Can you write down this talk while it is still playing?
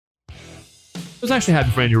was actually happy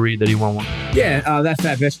for Andy Reid that he won one. Yeah, that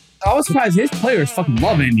fat bitch. I was surprised his players fucking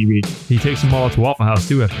love Andy Reid. He takes them all to Waffle House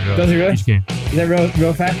too after Does he really? each game. Is that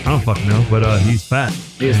real fat? I don't fucking know, but he's fat.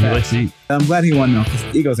 He is and fat. He likes to eat. I'm glad he won though,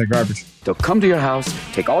 because Eagles are garbage. They'll come to your house,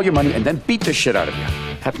 take all your money, and then beat the shit out of you.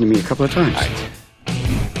 Happened to me a couple of times.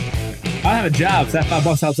 I have a job, so that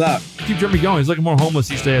 $5 helps out. Keep Jeremy going. He's looking more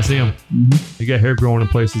homeless each day I see him. Mm-hmm. He got hair growing in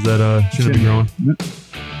places that shouldn't be growing.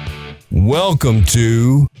 Welcome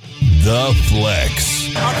to The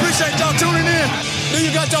Flex. I appreciate y'all tuning in. Then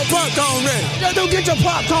you got your popcorn ready. Y'all don't get your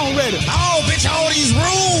popcorn ready. Oh, bitch, all these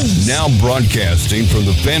rules. Now broadcasting from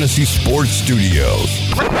the Fantasy Sports Studios.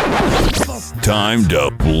 Time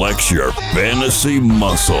to flex your fantasy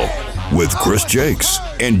muscle with Chris Jakes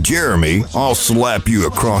and Jeremy. I'll slap you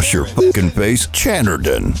across your fucking face,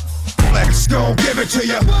 Chatterton. Flex gon' give it to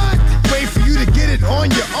you. Wait for you to get it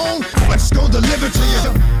on your own. Flex gon' deliver to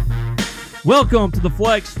you. Welcome to the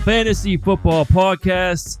Flex Fantasy Football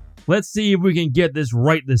Podcast. Let's see if we can get this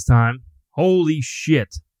right this time. Holy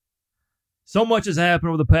shit. So much has happened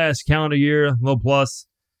over the past calendar year, a little plus,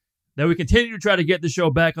 that we continue to try to get the show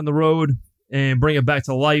back on the road and bring it back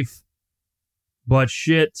to life. But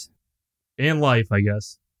shit in life, I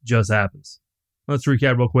guess, just happens. Let's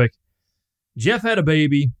recap real quick. Jeff had a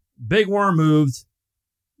baby. Big Worm moved.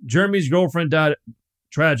 Jeremy's girlfriend died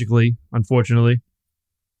tragically, unfortunately.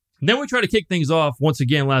 And then we tried to kick things off once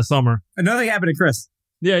again last summer. Another thing happened to Chris.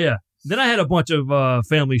 Yeah. Then I had a bunch of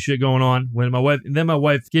family shit going on when my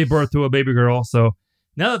wife gave birth to a baby girl. So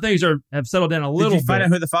now that things have settled down a little bit. Did you find out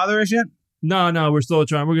who the father is yet? No, we're still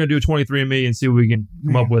trying. We're going to do 23andMe and see what we can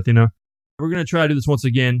come up with, We're going to try to do this once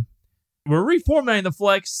again. We're reformatting the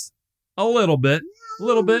Flex a little bit,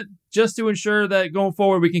 just to ensure that going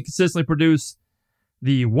forward we can consistently produce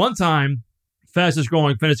the one-time fastest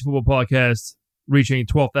growing fantasy football podcast, reaching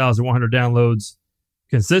 12,100 downloads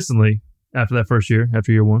consistently after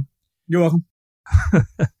year one. You're welcome.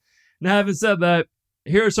 Now, having said that,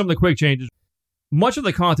 here are some of the quick changes. Much of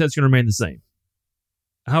the content is going to remain the same.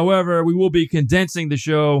 However, we will be condensing the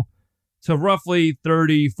show to roughly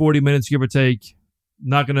 30, 40 minutes, give or take.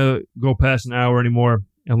 Not going to go past an hour anymore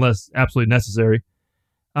unless absolutely necessary.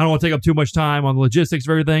 I don't want to take up too much time on the logistics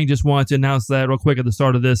of everything. Just wanted to announce that real quick at the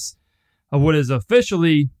start of this, of what is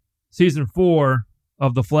officially Season 4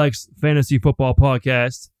 of the Flex Fantasy Football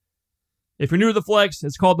Podcast. If you're new to the Flex,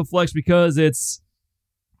 it's called the Flex because it's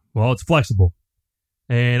flexible.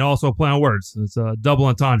 And also a play on words. It's a double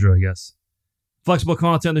entendre, I guess. Flexible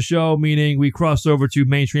content in the show, meaning we cross over to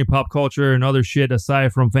mainstream pop culture and other shit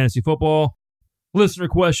aside from fantasy football. Listener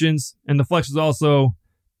questions, and the Flex is also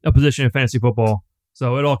a position in fantasy football.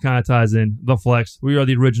 So it all kind of ties in. The Flex. We are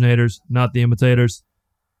the originators, not the imitators.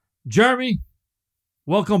 Jeremy,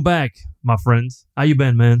 welcome back, my friends. How you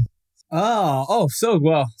been, man? Oh, so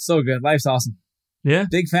well. So good. Life's awesome. Yeah?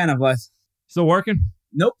 Big fan of life. Still working?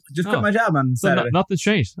 Nope. Just quit my job on Saturday. Nothing's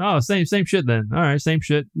changed. Oh, same shit then. All right, same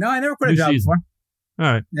shit. No, I never quit a New job season. before.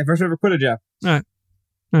 All right. I first ever quit a job. All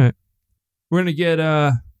right. We're going to get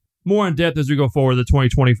more in depth as we go forward the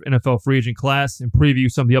 2020 NFL free agent class and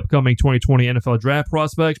preview some of the upcoming 2020 NFL draft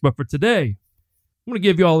prospects. But for today, I'm going to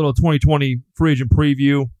give you all a little 2020 free agent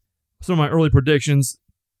preview, some of my early predictions,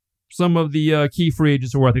 some of the key free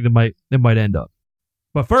agents where I think they might end up.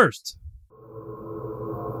 But first,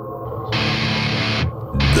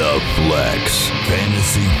 The Flex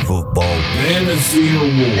Fantasy Football Fantasy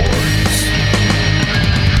Awards.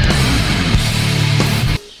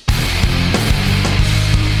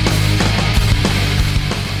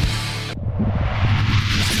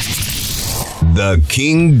 The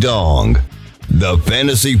King Dong, the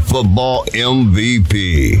Fantasy Football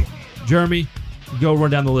MVP. Jeremy, go run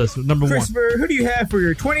down the list. Number Christopher, who do you have for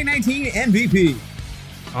your 2019 MVP?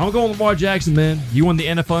 I'm going Lamar Jackson, man. He won the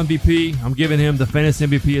NFL MVP. I'm giving him the fantasy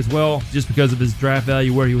MVP as well, just because of his draft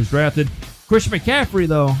value where he was drafted. Christian McCaffrey,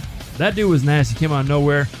 though, that dude was nasty. Came out of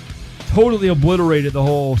nowhere. Totally obliterated the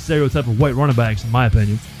whole stereotype of white running backs, in my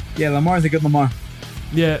opinion. Yeah, Lamar's a good Lamar.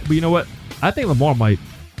 Yeah, but you know what? I think Lamar might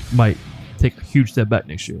take a huge step back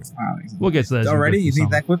next year. We'll get to that. Already? You think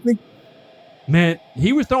that quickly? Man,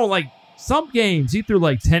 he was throwing some games, he threw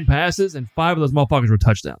 10 passes, and 5 of those motherfuckers were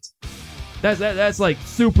touchdowns. That's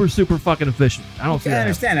super, super fucking efficient. I don't see that. I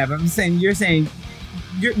understand that, but I'm saying, you're saying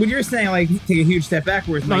take a huge step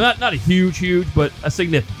backwards. No, not a huge, but a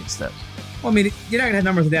significant step. Well, I mean, you're not going to have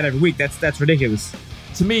numbers like that every week. That's ridiculous.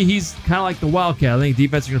 To me, he's kind of like the Wildcat. I think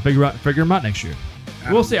defense is going to figure him out next year.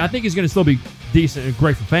 We'll see. I think he's going to still be decent and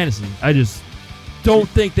great for fantasy. I just don't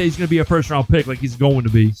think that he's going to be a first-round pick like he's going to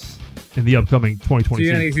be in the upcoming 2020 So you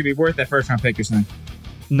season. don't think he's going to be worth that first-round pick, you're saying?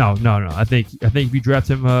 No. I think if you draft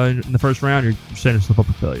him in the first round, you're setting yourself up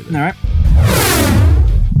for failure there. All right.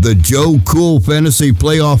 The Joe Cool Fantasy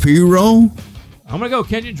Playoff Hero? I'm going to go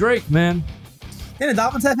Kenyon Drake, man. Didn't the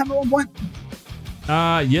Dolphins have him at one point?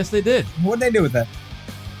 Yes, they did. What did they do with that?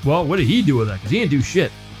 Well, what did he do with that? Because he didn't do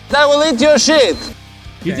shit. That will eat your shit.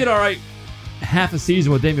 He did all right half a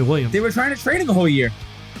season with Damian Williams. They were trying to trade him the whole year.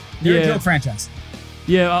 They're a Yeah. joke franchise.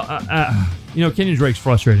 Yeah, Kenyon Drake's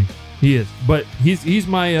frustrating. He is. But he's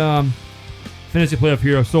my fantasy playoff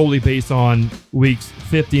hero solely based on weeks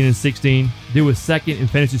 15 and 16. Dude was second in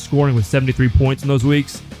fantasy scoring with 73 points in those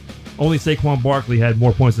weeks. Only Saquon Barkley had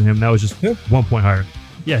more points than him. That was just Who? 1 point higher.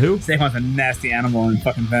 Yeah, who? Saquon's a nasty animal in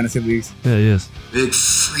fucking fantasy leagues. Yeah, he is. Big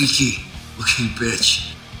freaky looking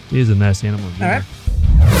bitch. He is a nasty animal. All right.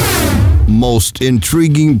 Most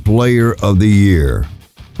intriguing player of the year.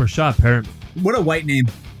 Rashad Perriman. What a white name.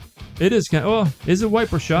 It is kind of, well, is it white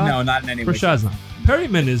Rashad? No, not in any way. Rashad's not.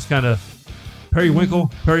 Perryman is kind of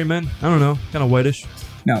Perrywinkle, Perryman. I don't know, kind of whitish.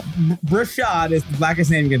 No, Rashad is the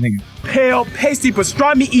blackest name you can think of. Pale, pasty,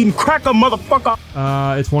 pastrami eating cracker, motherfucker.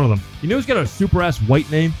 It's one of them. You know who's got a super ass white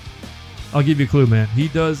name? I'll give you a clue, man. He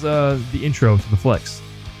does the intro to the Flex.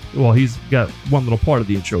 Well, he's got one little part of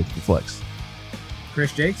the intro to the Flex.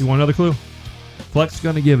 Chris Jakes? You want another clue? Flex is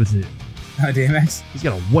gonna give it to you. DMX? He's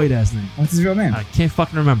got a white ass name. What's his real name? I can't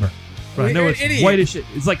fucking remember. But I know You're it's an idiot. white as shit.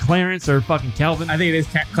 It's like Clarence or fucking Calvin. I think it is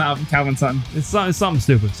Calvin Sutton. It's something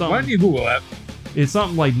stupid. Why Something, don't you Google that? it's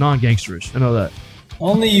something like non-gangsterish. I know that.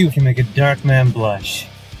 Only you can make a dark man blush.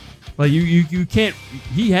 Like you can't.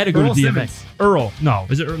 He had to go Earl to DMX. Simmons. Earl. No,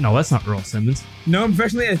 is it? No, that's not Earl Simmons. Known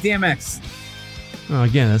professionally as DMX. Oh,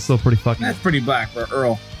 again, that's still pretty fucking. That's pretty black for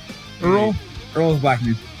Earl. Earl. Earl's a black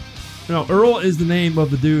name. No, Earl is the name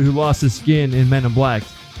of the dude who lost his skin in Men in Black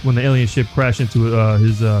when the alien ship crashed into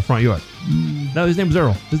his front yard. No, his name was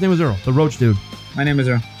Earl. His name was Earl, the Roach dude. My name is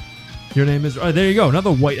Earl. Your name is. Oh, there you go.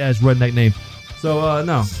 Another white ass redneck name. So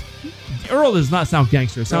no, Earl does not sound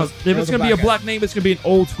gangster. It sounds, if Earl's it's a gonna be a black black name, it's gonna be an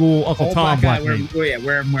old school Uncle Old Tom black guy name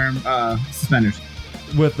wearing suspenders.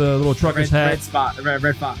 with the little trucker's hat,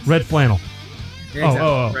 Red fox. red flannel.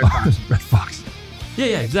 Yeah, exactly. Red fox. Red Fox.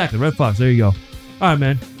 Yeah, exactly. Red Fox. There you go. All right,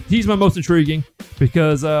 man. He's my most intriguing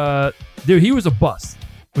because, dude, he was a bust.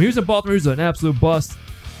 When he was in Baltimore, he was an absolute bust.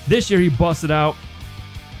 This year, he busted out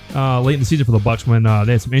late in the season for the Bucs when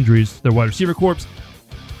they had some injuries to their wide receiver corps.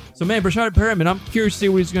 So, man, Rashad Perriman, I'm curious to see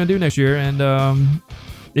what he's going to do next year. And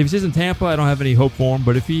if he's in Tampa, I don't have any hope for him.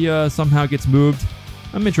 But if he somehow gets moved,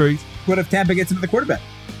 I'm intrigued. What if Tampa gets him the quarterback?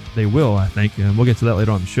 They will, I think, and we'll get to that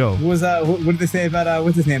later on the show. What did they say about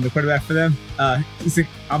what's his name, the quarterback for them? He's like,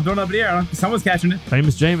 I'm throwing up in the air. Someone's catching it.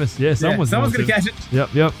 Famous Jameis. Yeah, someone's going to catch it.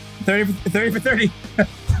 Yep. 30 for 30.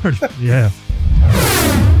 Yeah.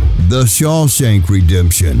 The Shawshank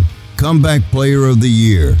Redemption. Comeback Player of the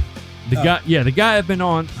Year. The guy I've been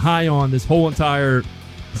high on his whole entire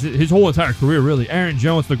career, really. Aaron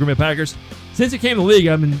Jones for the Green Bay Packers. Since he came to the league,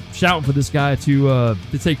 I've been shouting for this guy to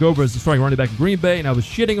take over as the starting running back in Green Bay, and I was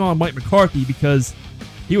shitting on Mike McCarthy because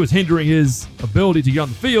he was hindering his ability to get on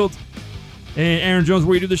the field. And Aaron Jones,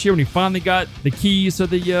 what he did this year when he finally got the keys to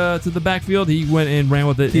the backfield, he went and ran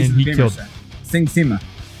with it, and he killed it. Sing Sima.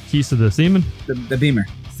 Keys to the semen? The Beamer.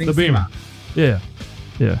 Sing The Beamer. Sima.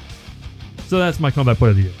 Yeah. So that's my comeback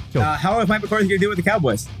player of the year. Killed it. How is Mike McCarthy going to do with the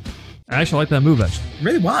Cowboys? I actually like that move, actually.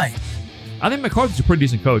 Really? Why? I think McCarthy's a pretty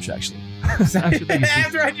decent coach, actually.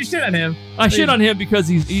 After I had you shit on him. I shit on him because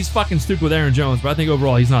he's fucking stupid with Aaron Jones, but I think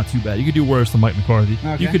overall he's not too bad. You could do worse than Mike McCarthy.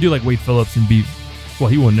 Okay. You could do like Wade Phillips and be, well,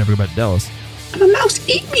 he would never go back to Dallas. I'm a mouse.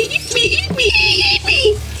 Eat me, eat me, eat me, eat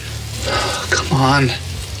me. Come on.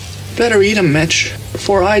 Better eat him, Mitch,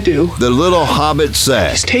 before I do. The Little Hobbit He's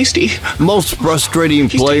sack. tasty. Most frustrating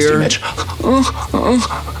He's player. tasty, Mitch.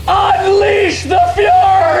 Unleash the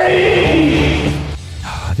fury!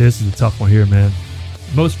 This is a tough one here, man.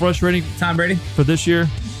 Most frustrating Tom Brady. for this year.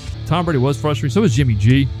 Tom Brady was frustrating. So was Jimmy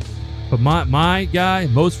G. But my guy,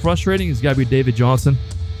 most frustrating, has got to be David Johnson.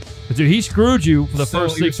 But dude, he screwed you for the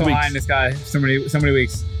first 6 so high in weeks. this guy so many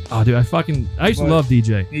weeks. Oh, dude, I used to love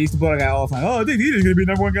DJ. He used to blow a guy all the time. Oh, I think DJ's going to be the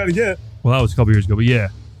number one guy to get. Well, that was a couple years ago, but yeah.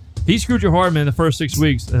 He screwed you hard, man, the first 6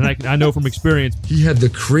 weeks. And I know from experience. He had the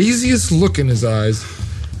craziest look in his eyes,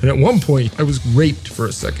 and at one point, I was raped for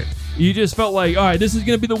a second. You just felt like, all right, this is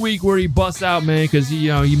going to be the week where he busts out, man, because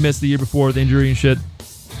he missed the year before with injury and shit.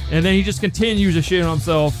 And then he just continues to shit on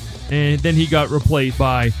himself, and then he got replaced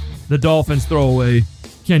by the Dolphins throwaway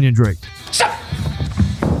Kenyon Drake. Shut!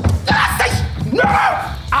 Did I say no?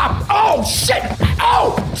 Oh, shit!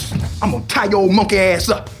 Oh! I'm gonna tie your monkey ass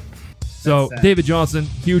up. So, David Johnson,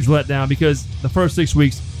 huge letdown because the first 6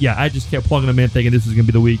 weeks, I just kept plugging him in thinking this was going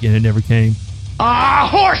to be the week, and it never came.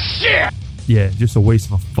 Horse shit! Yeah, just a waste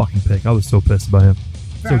of a fucking pick. I was so pissed about him.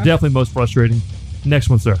 So, definitely most frustrating. Next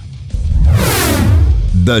one, sir.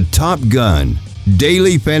 The Top Gun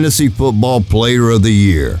Daily Fantasy Football Player of the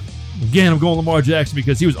Year. Again, I'm going Lamar Jackson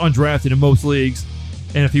because he was undrafted in most leagues.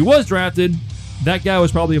 And if he was drafted, that guy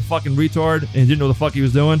was probably a fucking retard and didn't know the fuck he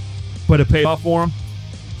was doing. But it paid off for him.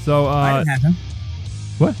 So, I didn't have him.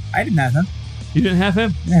 What? I didn't have him. You didn't have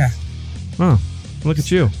him? Yeah. Oh, look at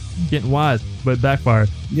you. Getting wise, but it backfired.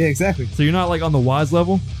 Yeah, exactly. So you're not like on the wise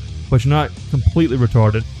level, but you're not completely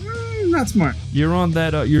retarded. Not smart. You're on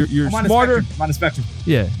that, you're I'm smarter. I'm on a spectrum.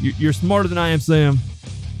 Yeah, you're smarter than I am, Sam.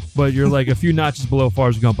 But you're like a few notches below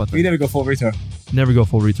Forrest Gump, I think. We never go full retard. Never go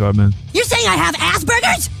full retard, man. You're saying I have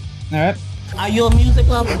Asperger's? All right. Are you a music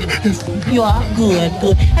lover? You are? Good.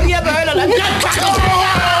 Have you ever heard of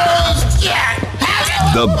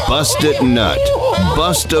The Busted Nut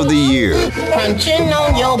Bust of the Year. Crunching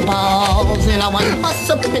on your balls and I want to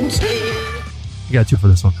bust up and You got 2 for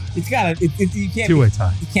this one. It's gotta. You can't. Two-way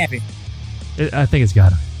tie. It can't be. I think it's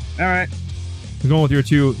gotta. All right. We're going with your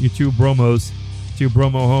two bromos, 2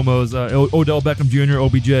 bromo homos, Odell Beckham Jr.,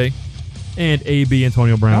 OBJ, and AB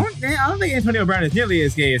Antonio Brown. I don't think Antonio Brown is nearly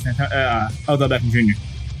as gay as Odell Beckham Jr.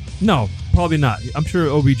 No, probably not. I'm sure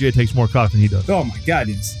OBJ takes more cock than he does. Oh my God,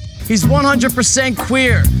 yes. He's 100%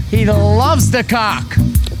 queer. He loves the cock.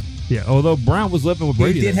 Yeah, although Brown was living with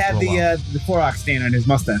Brady. He did have for a while. the Clorox stain on his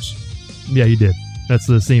mustache. Yeah, he did. That's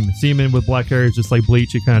the semen. Semen with black hair is just like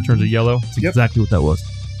bleach. It kind of turns it yellow. It's exactly what that was.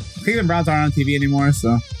 Cleveland Browns aren't on TV anymore,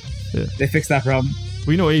 so they fixed that problem.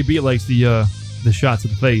 Well, you know, AB likes the shots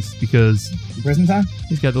of the face because prison time.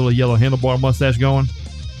 He's got the little yellow handlebar mustache going.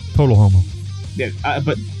 Total homo. Yeah,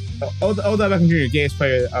 but Odell Beckham Jr. gayest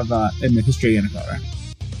player of in the history of the NFL, right?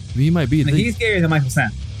 He might be. Like, he's gayer than Michael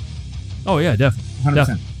Sam. Oh yeah, definitely. 100%.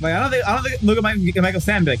 Definitely. Like I don't think look at Michael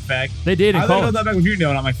Sam and be like fag. They dated in college. I don't know Beckham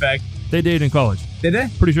Jr. not like fag. They dated in college. Did they?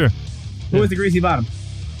 Pretty sure. Who was the greasy bottom?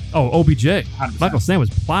 Oh, OBJ. 100%. Michael Sam was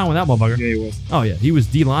plowing that motherfucker. Yeah, he was. Oh yeah, he was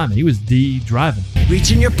D lineman. He was D driving.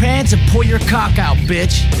 Reach in your pants and pull your cock out,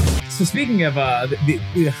 bitch. So speaking of driving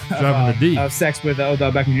the D of sex with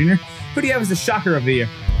Odell Beckham Jr., who do you have as the shocker of the year?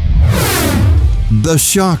 The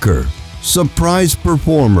Shocker. Surprise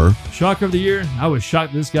performer. Shocker of the year. I was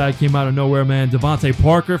shocked this guy came out of nowhere, man. Devontae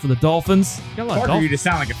Parker for the Dolphins. Got a lot of Parker, Dolphins. you just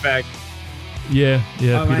sound like a fag. Yeah,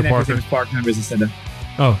 my Peter Parker. name is Parker. My business said that.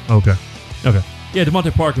 Oh, okay. Yeah,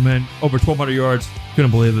 Devontae Parker, man, over 1,200 yards.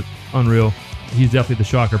 Couldn't believe it. Unreal. He's definitely the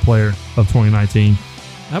shocker player of 2019.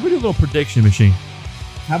 How about we do a little prediction machine?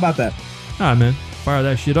 How about that? All right, man. Fire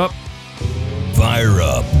that shit up. Fire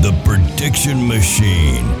up the prediction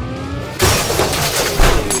machine.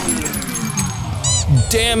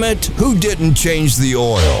 Damn it, who didn't change the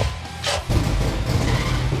oil?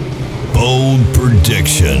 Bold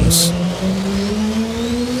predictions.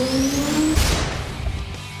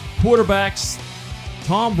 Quarterbacks,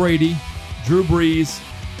 Tom Brady, Drew Brees,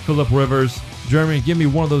 Phillip Rivers. Jeremy, give me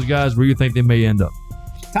one of those guys where you think they may end up.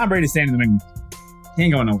 Tom Brady's staying in the New England. He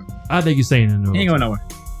ain't going nowhere. I think he's staying in the New He ain't going nowhere.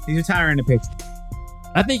 He's retiring the Patriots.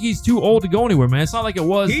 I think he's too old to go anywhere, man. It's not like it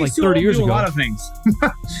was He's like too 30 old years to do ago. a lot of things.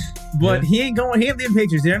 But he ain't leaving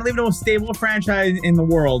Patriots. They're not leaving the most stable franchise in the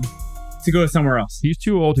world to go somewhere else. He's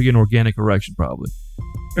too old to get an organic erection, probably.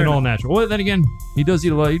 Fair and all enough. natural. Well, then again, he does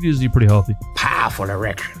eat a lot. He does eat pretty healthy. Powerful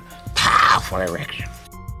erection. Powerful erection.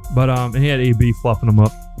 But and he had AB fluffing him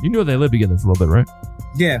up. You knew they lived together for a little bit, right?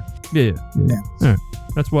 Yeah. Yeah. All right.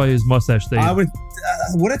 That's why his mustache stayed. I would.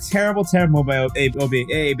 What a terrible move by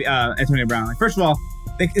Antonio Brown. Like, first of all,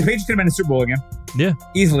 the Patriots could have been in the Super Bowl again. Yeah.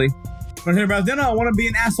 Easily. But Antonio Brown, no, I want to be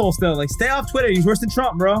an asshole still. Like, stay off Twitter. He's worse than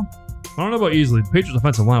Trump, bro. I don't know about easily. The Patriots'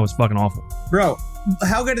 offensive line was fucking awful. Bro,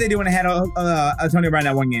 how good did they do when they had Antonio Brown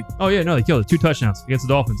that one game? Oh yeah, no, they killed it. 2 touchdowns against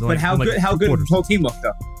the Dolphins. But how good did the whole team look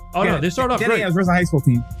though? Oh no, they started off great. It was versus a high school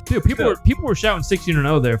team. Dude, people were shouting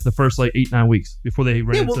 16-0 there for the first like 8-9 weeks before they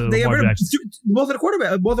ran into Lamar Jackson. Both of the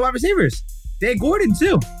quarterback, both the wide receivers. They had Gordon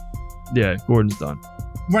too. Yeah, Gordon's done.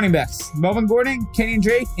 Running backs: Melvin Gordon, Kenyon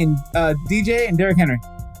Drake, and DJ and Derrick Henry.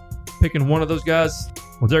 Picking one of those guys.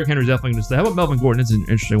 Well, Derrick Henry's definitely going to stay. How about Melvin Gordon? It's an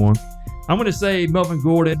interesting one. I'm going to say Melvin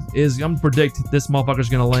Gordon is. I'm going to predict this motherfucker's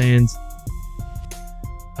going to land.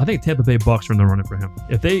 I think Tampa Bay Bucks are in the running for him.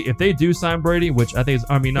 If they do sign Brady, which I think is,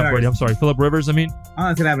 not Brady. I'm sorry, Phillip Rivers. I don't think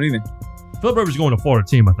it's gonna happen either. Phillip Rivers is going to a Florida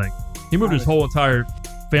team. I think he moved his whole entire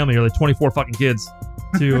family, or like 24 fucking kids,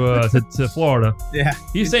 to Florida. Yeah,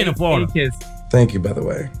 he's staying in Florida. 8 kids. Thank you, by the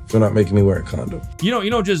way, for not making me wear a condom. You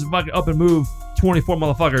don't just fucking up and move 24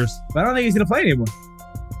 motherfuckers. But I don't think he's gonna play anymore.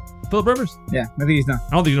 Phillip Rivers? Yeah, I think he's done.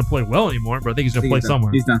 I don't think he's gonna play well anymore, but I think he's gonna play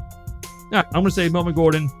somewhere. He's done. Yeah, I'm gonna say Melvin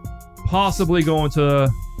Gordon, possibly going to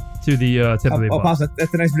the Tampa Bay Bucks. Possibly.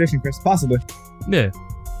 That's a nice prediction, Chris. Possibly. Yeah.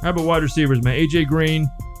 How about wide receivers, man? AJ Green,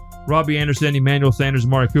 Robbie Anderson, Emmanuel Sanders,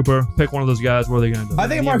 Amari Cooper. Pick one of those guys. What are they going to do? I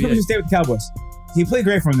think Amari Cooper should stay with the Cowboys. He played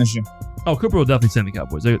great for him this year. Oh, Cooper will definitely send the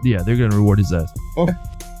Cowboys. They're going to reward his ass. Okay.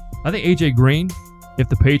 I think AJ Green, if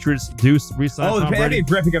the Patriots do re-sign Tom Brady, that'd be a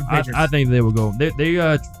great pick up for the Patriots. I think they will go.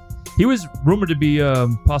 He was rumored to be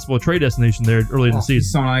possible trade destination there early in the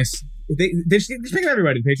season. So nice. They just pick up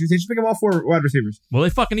everybody, the Patriots. They just pick up all 4 wide receivers. Well, they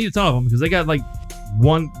fucking need a ton of them because they got like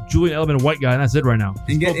one Julian Edelman, a white guy, and that's it right now.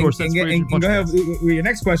 And go ahead with your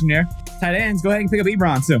next question there. Tight ends, go ahead and pick up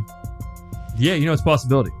Ebron too. Yeah, it's a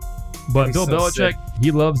possibility. But Bill Belichick,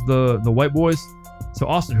 he loves the white boys. So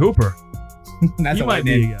Austin Hooper, that's he might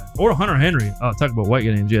be a guy. Or Hunter Henry. Oh, talk about white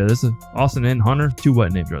names. Yeah, this is Austin and Hunter, 2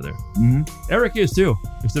 white names right there. Mm-hmm. Eric is too,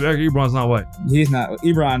 except Eric Ebron's not white. He's not.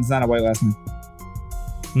 Ebron's not a white last name.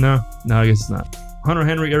 No, I guess it's not. Hunter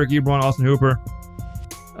Henry, Eric Ebron, Austin Hooper.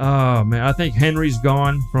 Oh, man. I think Henry's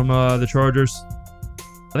gone from the Chargers.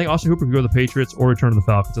 I think Austin Hooper could go to the Patriots or return to the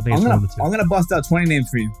Falcons. I think it's one of the two. I'm going to bust out 20 names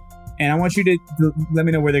for you. And I want you to let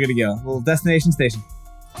me know where they're going to go. A little destination station.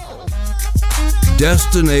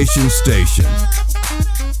 Destination station.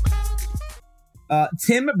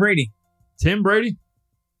 Tim Brady. Tim Brady?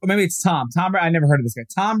 Or maybe it's Tom. Tom Brady. I never heard of this guy.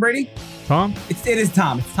 Tom Brady? Tom? It is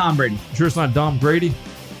Tom. It's Tom Brady. You sure it's not Dom Brady?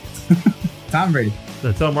 Tom Brady.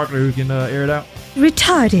 The telemarketer who can air it out?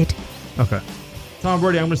 Retarded. Okay. Tom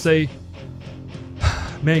Brady, I'm going to say,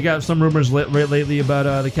 man, you got some rumors lately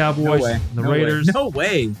about the Cowboys, the Raiders. No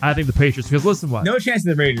way. I think the Patriots, because listen what? No chance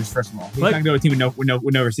of the Raiders, first of all. He's not going to go to a team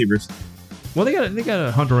with no receivers. Well, they got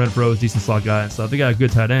a Hunter Renfrow, decent slot guy and stuff. They got a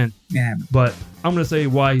good tight end. Yeah. But I'm going to say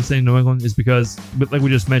why he's saying New England is because, like we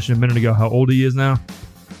just mentioned a minute ago, how old he is now.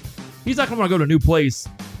 He's not going to want to go to a new place,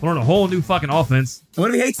 learn a whole new fucking offense. What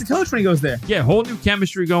if he hates the coach when he goes there? Yeah, whole new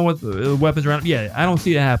chemistry going with weapons around him. Yeah, I don't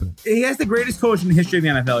see that happening. He has the greatest coach in the history of the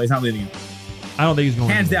NFL. He's not leaving him. I don't think he's going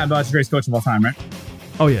Hands down, Belichick's the greatest coach of all time, right?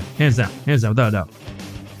 Oh, yeah. Hands down, without a doubt.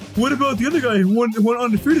 What about the other guy who won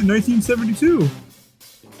undefeated in 1972?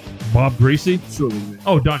 Bob Greasy? Shula.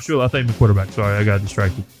 Oh, Don Shula. I thought he was quarterback. Sorry, I got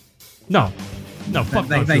distracted. No, fuck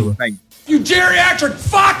Don Shula. You geriatric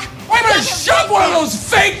fuck! I'm gonna shove one of those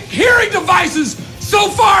fake hearing devices so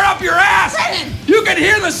far up your ass you can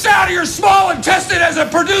hear the sound of your small intestine as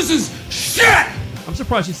it produces shit! I'm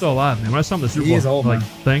surprised he's still alive, man. When I saw him the Super Bowl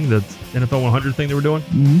thing, the NFL 100 thing they were doing.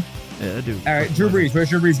 Mm-hmm. Yeah, dude. All right, Drew Brees. Where's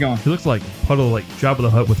Drew Brees going? He looks like Puddle, like Jabba the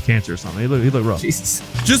Hutt with cancer or something. He looked rough. Jesus.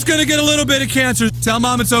 Just gonna get a little bit of cancer. Tell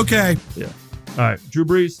mom it's okay. Yeah. All right, Drew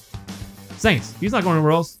Brees. Saints. He's not going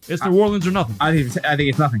anywhere else. It's New Orleans or nothing. I think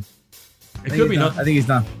it's nothing. It could be nothing. I think he's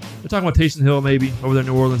done. They're talking about Taysom Hill maybe over there in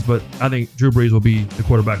New Orleans, but I think Drew Brees will be the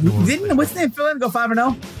quarterback in New Orleans. Didn't what's his name fill in go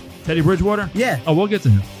 5-0? Teddy Bridgewater? Yeah. Oh, we'll get to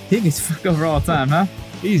him. He gets fucked over all the time, huh?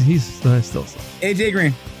 He's still stuck. AJ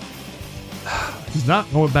Green. He's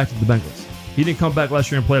not going back to the Bengals. He didn't come back last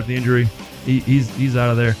year and play up the injury. He's out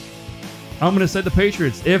of there. I'm going to say the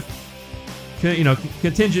Patriots. If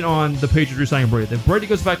contingent on the Patriots re-signing Brady. If Brady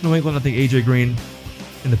goes back to New England, I think AJ Green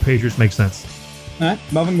and the Patriots make sense. All right,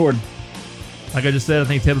 Melvin Gordon. Like I just said, I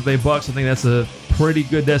think Tampa Bay Bucks. I think that's a pretty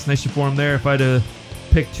good destination for him there. If I had to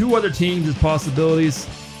pick 2 other teams as possibilities,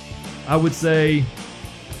 I would say,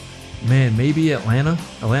 man, maybe Atlanta.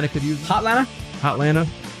 Atlanta could use him. Hotlanta? Hotlanta.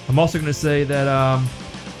 I'm also going to say that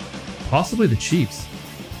possibly the Chiefs.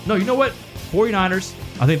 No, you know what? 49ers.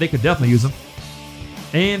 I think they could definitely use them.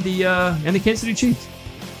 And the Kansas City Chiefs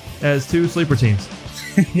as 2 sleeper teams.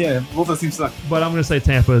 Yeah, both those teams suck. But I'm going to say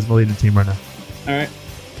Tampa is the leading team right now. All right.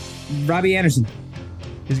 Robbie Anderson.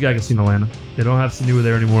 He's got to get seen in Atlanta. They don't have Sanu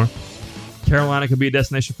there anymore. Carolina could be a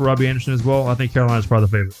destination for Robbie Anderson as well. I think Carolina's probably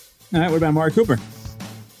the favorite. All right, what about Amari Cooper?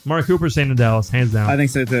 Amari Cooper staying in Dallas, hands down. I think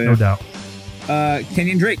so too. No doubt.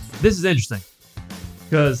 Kenyon Drake. This is interesting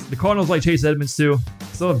because the Cardinals like Chase Edmonds too.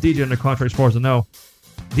 Still have DJ under contract as far as I know.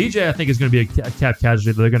 DJ, I think, is going to be a cap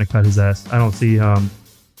casualty. They're going to cut his ass. I don't see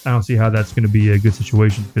how that's going to be a good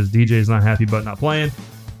situation because DJ is not happy about not playing.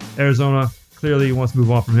 Arizona clearly wants to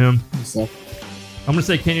move on from him. So. I'm going to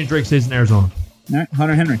say Kenyon Drake stays in Arizona. All right,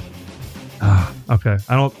 Hunter Henry. Okay.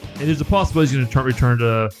 There's a possibility he's going to return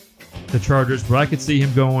to the Chargers, but I could see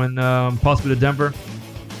him going possibly to Denver.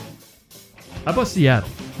 How about Seattle?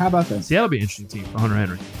 How about that? Seattle would be an interesting team for Hunter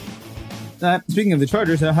Henry. Speaking of the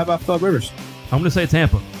Chargers, how about Philip Rivers? I'm going to say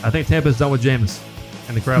Tampa. I think Tampa's done with Jameis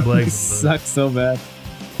and the crab legs. Sucks so bad.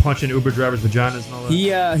 Punching Uber drivers' vaginas and all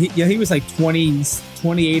that. He was like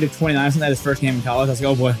 28 of 29 or something at his first game in college. I was like,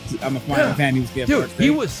 oh boy, I'm a fan. Dude, he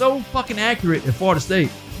was so fucking accurate at Florida State.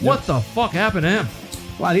 Yep. What the fuck happened to him?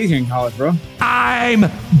 A lot easier in college, bro. I'm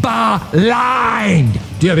blind.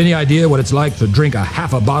 Do you have any idea what it's like to drink a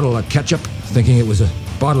half a bottle of ketchup, thinking it was a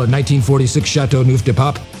bottle of 1946 Chateau Neuf de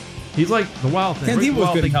Pape? He's like the Wild Thing. Tim Tebow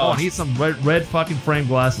was good in college. He needs some red fucking frame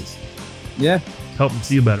glasses. Yeah. Help him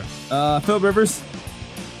see better. Philip Rivers.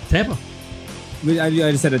 Tampa. I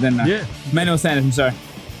just said it, didn't I? Yeah. Manuel Sanders, I'm sorry.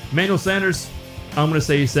 Manuel Sanders, I'm going to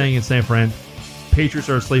say he's staying in San Fran. Patriots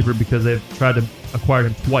are a sleeper because they've tried to acquire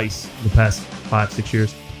him twice in the past 5-6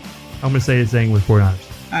 years. I'm going to say he's staying with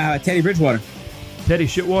 49ers. Teddy Bridgewater. Teddy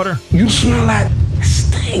Shitwater. You smell like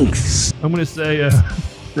stinks. I'm going to say...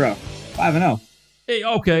 Bro, 5-0. Hey,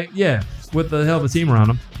 okay, yeah. With the hell of a team around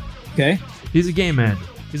him. Okay. He's a game manager.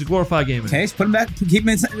 He's a glorified game manager. Okay, so put him back. Keep him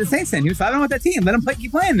in the Saints then. He was 5-0 with that team. Let him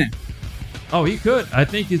keep playing there. Oh, he could. I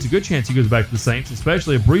think it's a good chance he goes back to the Saints,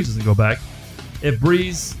 especially if Breeze doesn't go back. If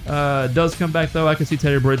Breeze does come back, though, I can see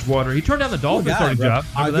Teddy Bridgewater. He turned down the Dolphins starting job.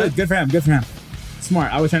 Good for him. Good for him.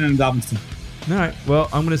 Smart. I would turn down the Dolphins too. All right. Well,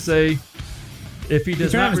 I'm going to say if he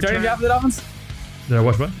does not return... You turned down the starting job for the Dolphins? Did I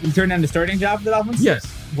watch what? You turned down the starting job for the Dolphins?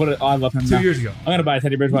 Yes. I love him. 2 years ago. I'm going to buy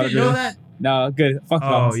Teddy Bridgewater. You know that? No, good. Fuck the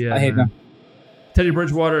Dolphins. Yeah, I hate them. Teddy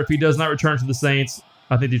Bridgewater, if he does not return to the Saints,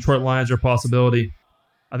 I think Detroit Lions are a possibility.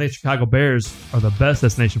 I think Chicago Bears are the best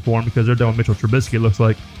destination for him because they're done with Mitchell Trubisky, it looks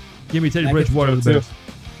like. Give me Teddy Bridgewater with the Bears.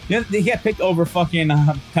 Yeah, he got picked over fucking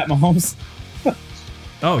Pat Mahomes.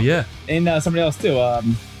 Oh, yeah. And somebody else, too.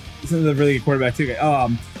 This is a really good quarterback, too.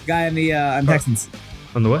 Guy in the Texans.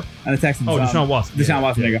 On the what? On the Texans. Oh, Deshaun Watson. Deshaun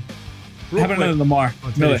Watson, there you go. How about another Lamar?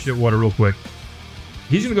 I'll tell you Shitwater real quick.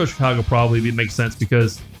 He's going to go to Chicago probably. It makes sense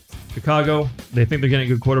because Chicago, they think they're getting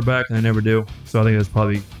a good quarterback, and they never do. So I think that's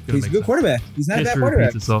probably He's a good quarterback. He's not a bad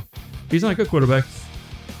quarterback. He's not a good quarterback.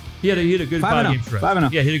 He had a good 5-game stretch.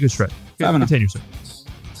 5-0. Yeah, he had a good stretch. Continue, sir.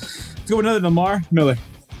 Let's go with another Lamar Miller.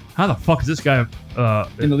 How the fuck is this guy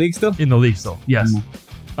in the league still? In the league still, yes.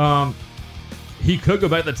 He could go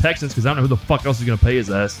back to the Texans because I don't know who the fuck else is going to pay his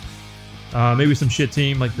ass. Maybe some shit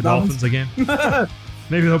team like the Dolphins again.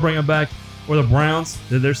 Maybe they'll bring him back. Or the Browns.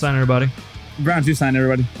 They're signing everybody. The Browns do sign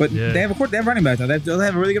everybody. But they have a running back, though. They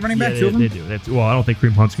have a really good running back, too. They do. Well, I don't think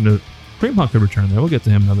Kareem Hunt's going to... Kareem Hunt could return there. We'll get to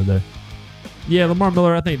him another day. Yeah, Lamar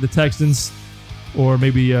Miller, I think the Texans or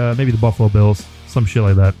maybe the Buffalo Bills. Some shit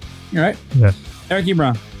like that. All right. Yeah. Eric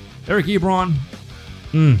Ebron.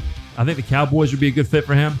 I think the Cowboys would be a good fit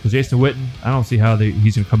for him because Jason Witten, I don't see how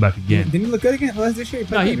he's going to come back again. Didn't he look good again last year?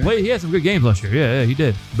 He had some good games last year. Yeah, he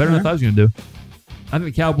did. Better than I thought he was going to do. I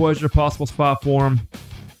think the Cowboys are a possible spot for him.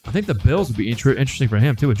 I think the Bills would be interesting for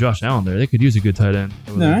him, too, with Josh Allen there. They could use a good tight end.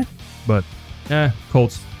 All right. But,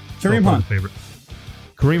 Colts. Kareem Hunt. Favorite.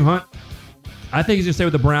 Kareem Hunt, I think he's going to stay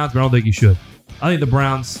with the Browns, but I don't think he should. I think the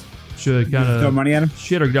Browns should kind of throw money at him?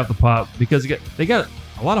 Shit or get off the pot because they got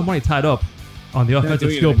a lot of money tied up on the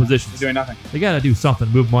offensive skill positions. They're doing nothing. They got to do something,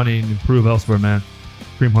 move money, and improve elsewhere, man.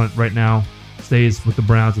 Kareem Hunt right now stays with the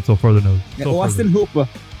Browns until further notice. Austin Hooper.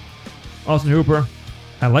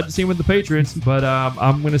 I'd like to see him with the Patriots, but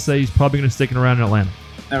I'm going to say he's probably going to stick around in Atlanta.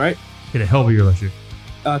 All right. He had a hell of a year last year.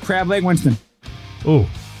 Crab Leg Winston. Oh,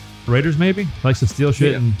 Raiders maybe? Likes to steal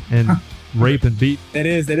shit and rape and beat. That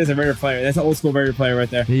is a Raider player. That's an old school Raider player right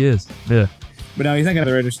there. He is, yeah. But no, he's not going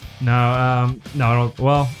to the Raiders. No, I don't.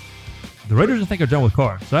 Well, the Raiders I think are done with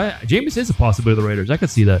Carr. So Jameis is a possibility of the Raiders. I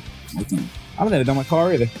could see that. I don't think they're done with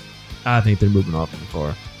Carr either. I think they're moving off of the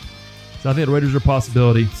Carr. So I think the Raiders are a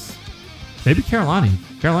possibility. Maybe Carolina.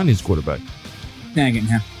 Carolina needs a quarterback. Nah, I'm getting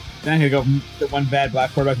him. Then I'm going to go from one bad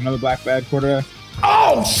black quarterback to another black bad quarterback.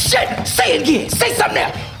 Oh, shit! Say it again! Say something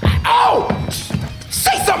else! Oh!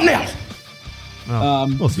 Say something else!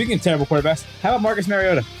 Well, speaking of terrible quarterbacks, how about Marcus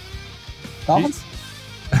Mariota? Dolphins?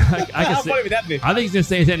 I can see. I think he's going to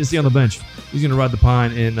stay in Tennessee on the bench. He's going to ride the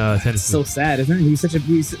pine in Tennessee. It's so sad, isn't it? He's such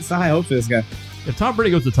high hope for this guy. If Tom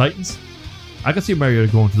Brady goes to the Titans, I can see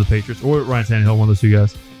Mariota going to the Patriots or Ryan Tannehill, one of those two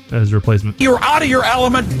guys, as a replacement. You're out of your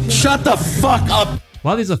element. Shut the fuck up. A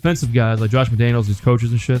lot of these offensive guys, like Josh McDaniels, these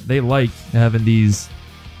coaches and shit, they like having these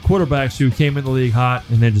quarterbacks who came in the league hot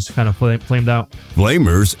and then just kind of flamed out.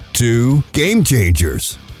 Flamers to game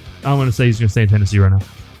changers. I'm going to say he's going to stay in Tennessee right now.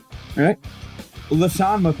 All right.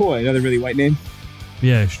 LaShawn McCoy, another really white name.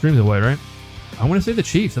 Yeah, extremely white, right? I want to say the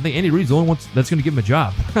Chiefs. I think Andy Reid's the only one that's going to give him a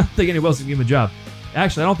job. I don't think anyone else is going to give him a job.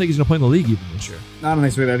 Actually, I don't think he's going to play in the league even this year. I don't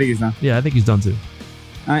think so. I think he's done. Yeah, I think he's done too.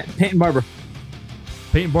 All right, Peyton Barber.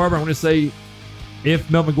 I'm going to say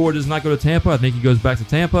if Melvin Gordon does not go to Tampa, I think he goes back to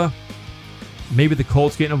Tampa. Maybe the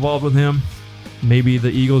Colts get involved with him. Maybe the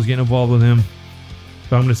Eagles get involved with him.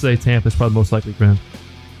 But I'm going to say Tampa is probably most likely for him.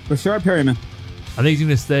 Rashard Perryman. I think he's going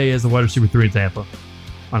to stay as the wide receiver 3 in Tampa,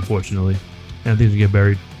 unfortunately. And I think he's going to get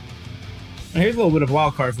buried. Now here's a little bit of a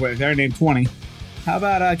wild card for you. They're named 20. How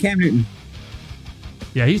about Cam Newton?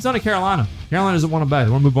 Yeah, he's done at Carolina. Carolina doesn't want him back.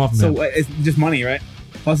 They want to move on from him. So it's just money, right?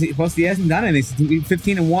 Plus he hasn't done anything.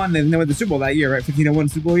 15-1, and then they went to the Super Bowl that year, right?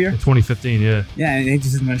 15-1 Super Bowl year. 2015, yeah. Yeah, and he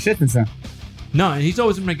just hasn't done shit since then. No, and he's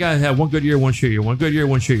always been a guy that had one good year, one shit year, one good year,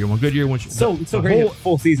 one shit year, one good year, one shit. So great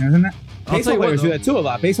full season, isn't it? I'll Baseball players do that too a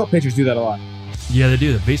lot. Baseball pitchers do that a lot. Yeah, they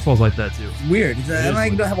do. The baseball's like that too. It's weird. I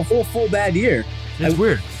don't even have a whole full bad year. It's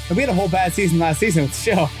weird. And we had a whole bad season last season with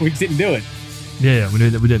the show. We just didn't do it. Yeah, we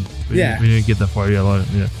didn't. We didn't get that far.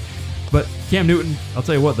 Yeah. But Cam Newton, I'll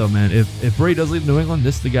tell you what though, man. If Brady does leave New England,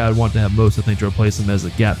 this is the guy I'd want to have most. I think to replace him as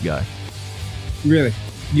a gap guy. Really?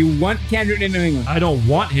 You want Cam Newton in New England? I don't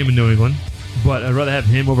want him in New England, but I'd rather have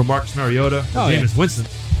him over Marcus Mariota or Jameis Winston.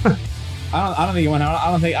 I don't think you want. I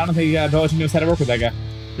don't think Belichick knows how to work with that guy.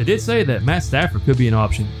 They did say that Matt Stafford could be an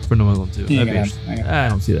option for New England too. I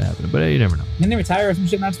don't see that happening, but you never know. Didn't he retire or some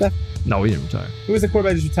shit, Matt Stafford? No, he didn't retire. Who was the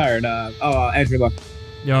quarterback that just retired? Andrew Luck.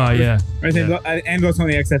 Oh yeah. Right. Yeah. And goes on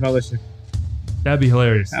the XFL this year. That'd be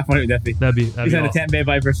hilarious. How funny would that be? That'd be He's awesome. on the Tampa Bay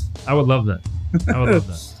Vipers. I would love that.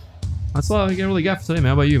 That's all we really got for today, man.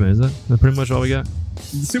 How about you, man? Is that pretty much all we got?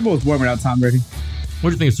 The Super Bowl was warm without Tom Brady.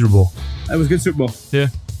 What did you think of Super Bowl? It was a good Super Bowl. Yeah.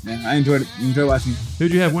 Yeah, I enjoyed it. Enjoyed watching it.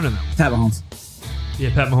 Who'd you have winning that? Pat Mahomes. Yeah,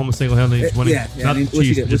 Pat Mahomes single-handedly winning. Yeah. Not the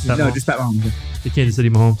Chiefs, just Pat Mahomes. Just Pat Mahomes. The Kansas City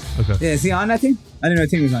Mahomes. Okay. Yeah, is he on that team? I didn't know what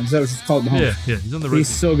team he was on. So it was just called Mahomes. Yeah, he's on the right He's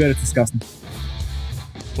team. so good, it's disgusting.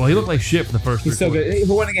 Well, he looked like shit for the first He's so good.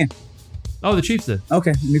 Who won again? Oh, the Chiefs did.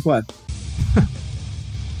 Okay, be quiet.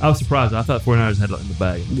 I was surprised. I thought 49ers had it in the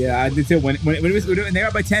bag. Yeah, I did too. When they were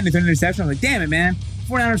up by 10, they threw an interception. I was like, damn it, man.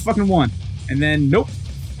 49ers fucking won. And then, nope.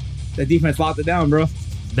 That defense locked it down, bro.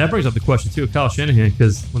 That brings up the question, too, of Kyle Shanahan,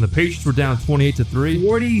 because when the Patriots were down 28-3.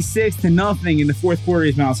 46-0 in the fourth quarter,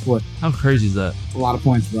 he's now scored. How crazy is that? It's a lot of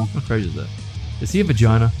points, bro. How crazy is that? Is he a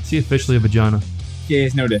vagina? Is he officially a vagina? Yeah, he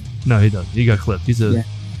has no dick. No, he doesn't. He got clipped. He's He's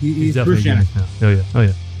definitely Bruce Jenner. Oh,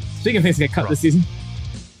 yeah. Speaking of things that got cut this season.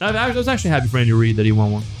 I was actually happy for Andy Reid that he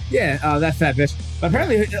won one. Yeah, that fat bitch. But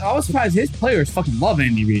apparently, I was surprised his players fucking love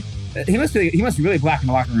Andy Reid. He must be really black in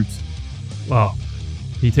the locker rooms. Wow.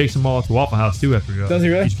 He takes them all to Waffle House, too, after Does he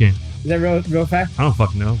really? each game. Is that real fact? I don't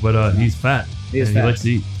fucking know, but he's fat. He is and fat. He likes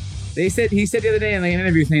to eat. He said the other day in an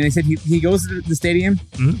interview thing, they said he goes to the stadium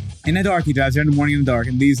in the dark. He drives there in the morning in the dark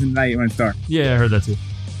and leaves in the night when it's dark. Yeah, I heard that too.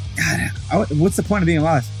 God, what's the point of being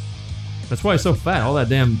alive? That's why he's so fat. All that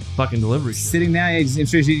damn fucking delivery shit. Sitting down, I'm sure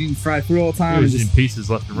he's eating fried food all the time. He's eating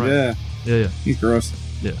pieces left and right. Yeah. He's gross.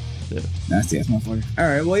 Yeah. Nasty ass motherfucker. All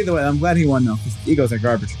right, well, either way, I'm glad he won though, because Eagles are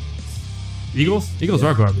garbage. Eagles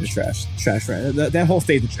are garbage. They're trash. That whole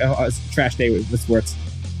state is a trash day with sports.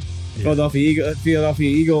 Yeah. Philadelphia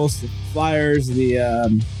Eagles, the Flyers, the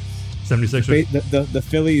 76ers, the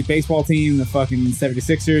Philly baseball team, the fucking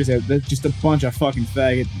 76ers. They're just a bunch of fucking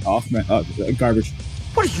faggot garbage.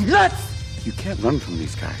 What are you, nuts? You can't run from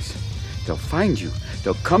these guys. They'll find you.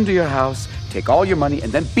 They'll come to your house, take all your money,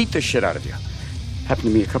 and then beat the shit out of you. Happened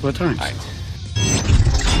to me a couple of times.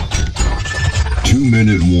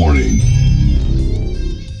 2-minute warning.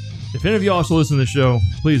 If any of y'all still listen to the show,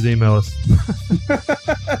 please email us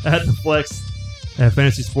at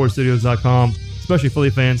theflex@fantasysportstudios.com, especially Philly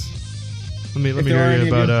fans. Let me hear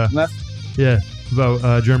you about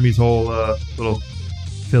Jeremy's whole little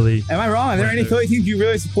Philly. Am I wrong? Are there any Philly teams you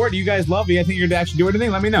really support? Do you guys love? Do you think you're going to actually do anything?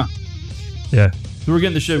 Let me know. Yeah. So we're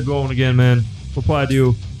getting the ship going again, man. We'll probably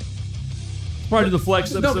do the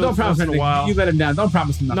flex episode don't promise once in a while. You let him down. Don't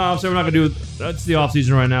promise him nothing. No, I'm saying we're not going to do it. That's the off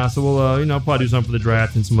season right now. So we'll probably do something for the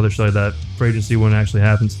draft and some other shit like that for agency when it actually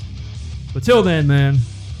happens. But till then, man,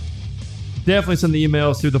 definitely send the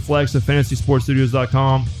emails to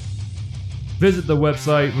theflex@fantasysportstudios.com. Visit the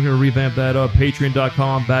website. We're going to revamp that up.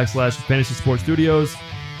 Patreon.com/fantasysportstudios.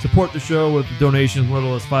 Support the show with donations as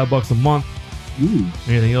little as $5 a month. Ooh.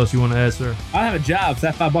 Anything else you want to add, sir? I have a job, so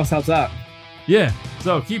that $5 helps out. Yeah.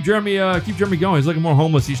 So keep Jeremy going. He's looking more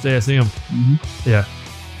homeless each day I see him. Mm-hmm. Yeah.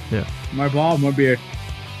 More ball, more beard.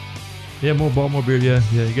 Yeah, more ball, more beard. Yeah.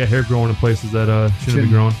 You got hair growing in places that shouldn't be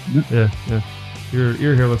growing. Yep. Yeah.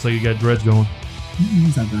 Your hair looks like you got dreads going.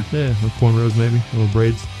 It's not bad. Yeah, little cornrows maybe, little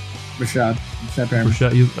braids. Rashad Perriman.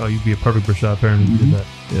 Rashad, you'd be a perfect Rashad Perriman if you did that.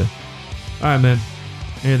 Yeah. All right, man.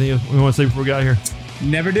 Anything else we want to say before we get out of here?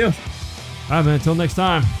 Never do. All right, man. Until next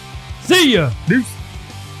time. See ya. Deuce.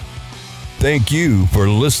 Thank you for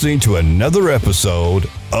listening to another episode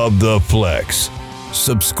of The Flex.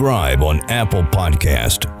 Subscribe on Apple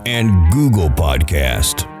Podcast and Google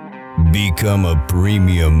Podcast. Become a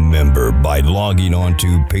premium member by logging on to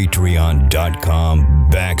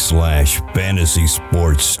patreon.com/Fantasy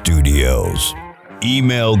Sports Studios.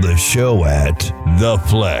 Email the show at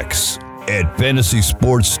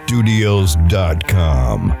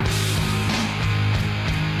theflex@fantasysportstudios.com.